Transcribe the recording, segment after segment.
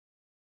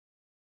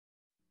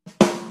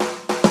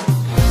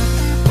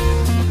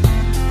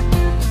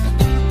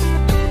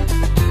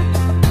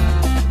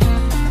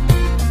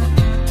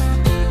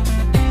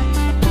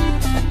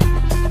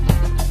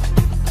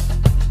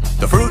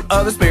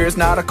of the Spirit's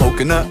not a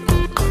coconut.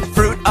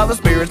 Fruit of the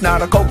Spirit's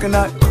not a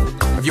coconut.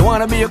 If you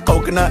wanna be a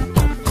coconut,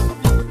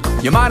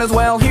 you might as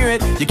well hear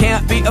it. You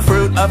can't be a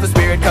fruit of the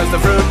Spirit, cause the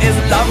fruit is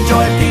love,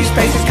 joy, peace,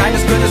 patience,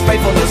 kindness, goodness,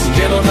 faithfulness, and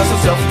gentleness, and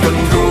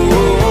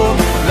self-control.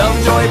 Love,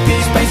 joy,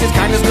 peace, patience,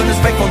 kindness, goodness,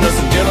 faithfulness,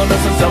 and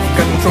gentleness, and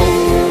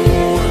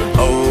self-control.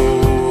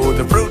 Oh,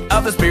 the fruit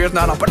of the Spirit's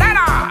not a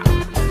banana.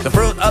 The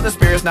fruit of the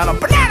Spirit's not a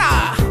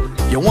banana.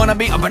 You wanna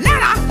be a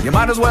banana? You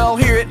might as well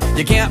hear it.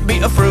 You can't be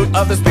a fruit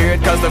of the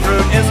Spirit, cause the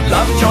fruit is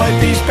love, joy,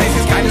 peace,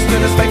 patience, kindness,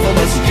 goodness,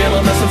 faithfulness, and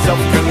gentleness, and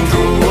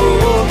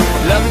self-control.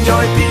 Love,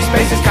 joy, peace,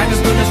 patience, kindness,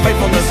 goodness,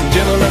 faithfulness, and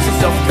gentleness, and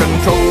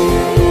self-control.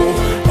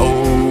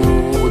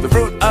 Oh, the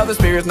fruit of the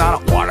Spirit's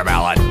not a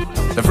watermelon.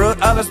 The fruit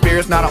of the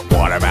Spirit's not a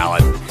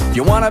watermelon.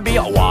 You wanna be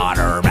a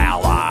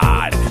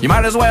watermelon? You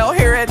might as well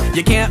hear it.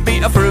 You can't be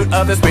a fruit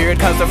of the Spirit,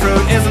 cause the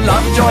fruit is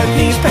love, joy,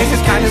 peace,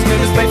 patience, kindness,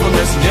 goodness,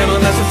 faithfulness, and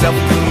gentleness, and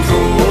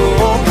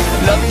self-control.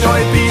 Love,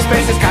 joy, peace,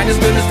 patience, kindness,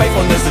 goodness,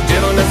 faithfulness, and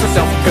gentleness, and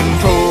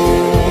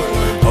self-control.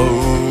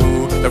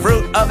 Oh, the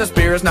fruit of the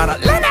Spirit's not a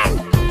lemon.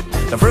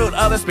 The fruit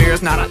of the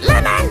Spirit's not a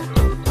lemon.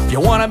 If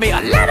you wanna be a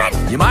lemon,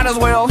 you might as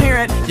well hear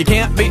it. You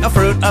can't be a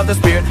fruit of the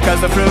Spirit,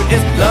 cause the fruit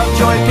is love,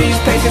 joy, peace,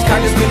 patience,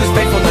 kindness, goodness,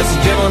 faithfulness,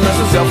 and gentleness,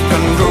 and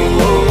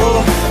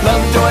self-control.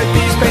 Love, joy,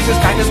 peace, patience,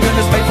 kindness,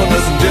 goodness,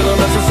 faithfulness, and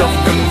gentleness, and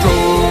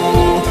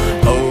self-control.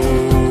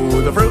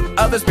 Oh, the fruit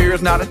of the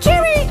Spirit's not a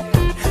cherry.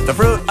 The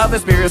fruit of the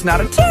Spirit's not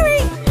a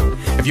cherry.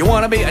 If you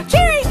wanna be a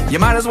cherry, you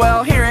might as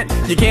well hear it.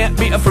 You can't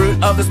be a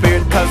fruit of the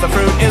Spirit, cause the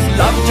fruit is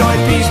love, joy,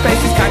 peace,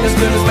 patience, kindness,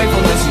 goodness,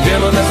 faithfulness, and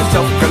gentleness, and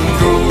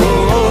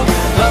self-control.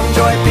 Love,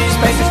 joy, peace,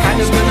 patience,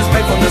 kindness, goodness,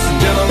 faithfulness,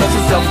 and gentleness,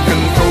 and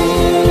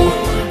self-control.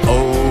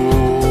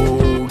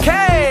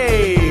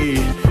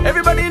 Okay,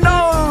 everybody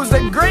knows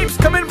that grapes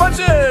come in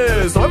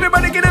bunches, so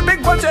everybody get in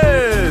big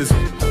bunches.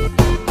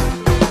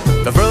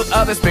 The fruit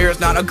of the Spirit's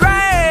not a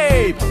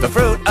grape. The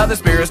fruit of the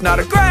Spirit's not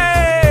a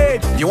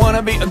grape. You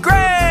wanna be a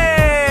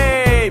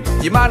grape,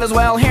 you might as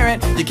well hear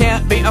it. You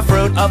can't be a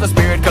fruit of the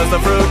Spirit, cause the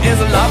fruit is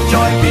love,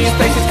 joy, peace,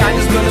 patience,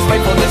 kindness, goodness,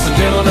 faithfulness, and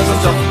gentleness,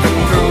 and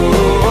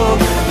self-control.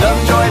 Love,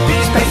 joy,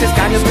 peace, patience,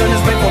 kindness,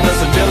 goodness,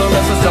 faithfulness, and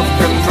gentleness, and self-control.